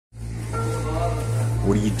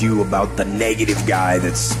What do you do about the negative guy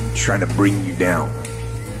that's trying to bring you down?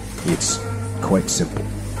 It's quite simple.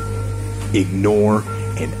 Ignore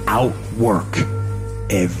and outwork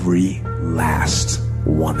every last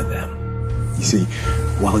one of them. You see,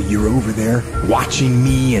 while you're over there watching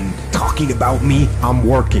me and talking about me, I'm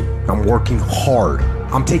working. I'm working hard.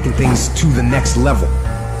 I'm taking things to the next level.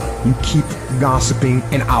 You keep gossiping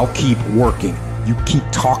and I'll keep working. You keep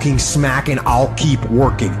talking smack and I'll keep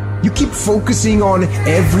working. You keep focusing on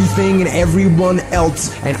everything and everyone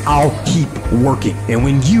else and I'll keep working. And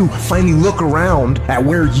when you finally look around at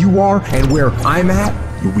where you are and where I'm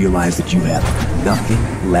at, you realize that you have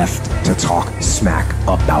nothing left to talk smack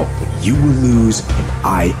about. You will lose and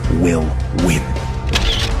I will win.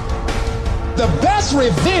 The best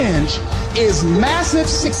revenge is massive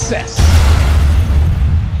success.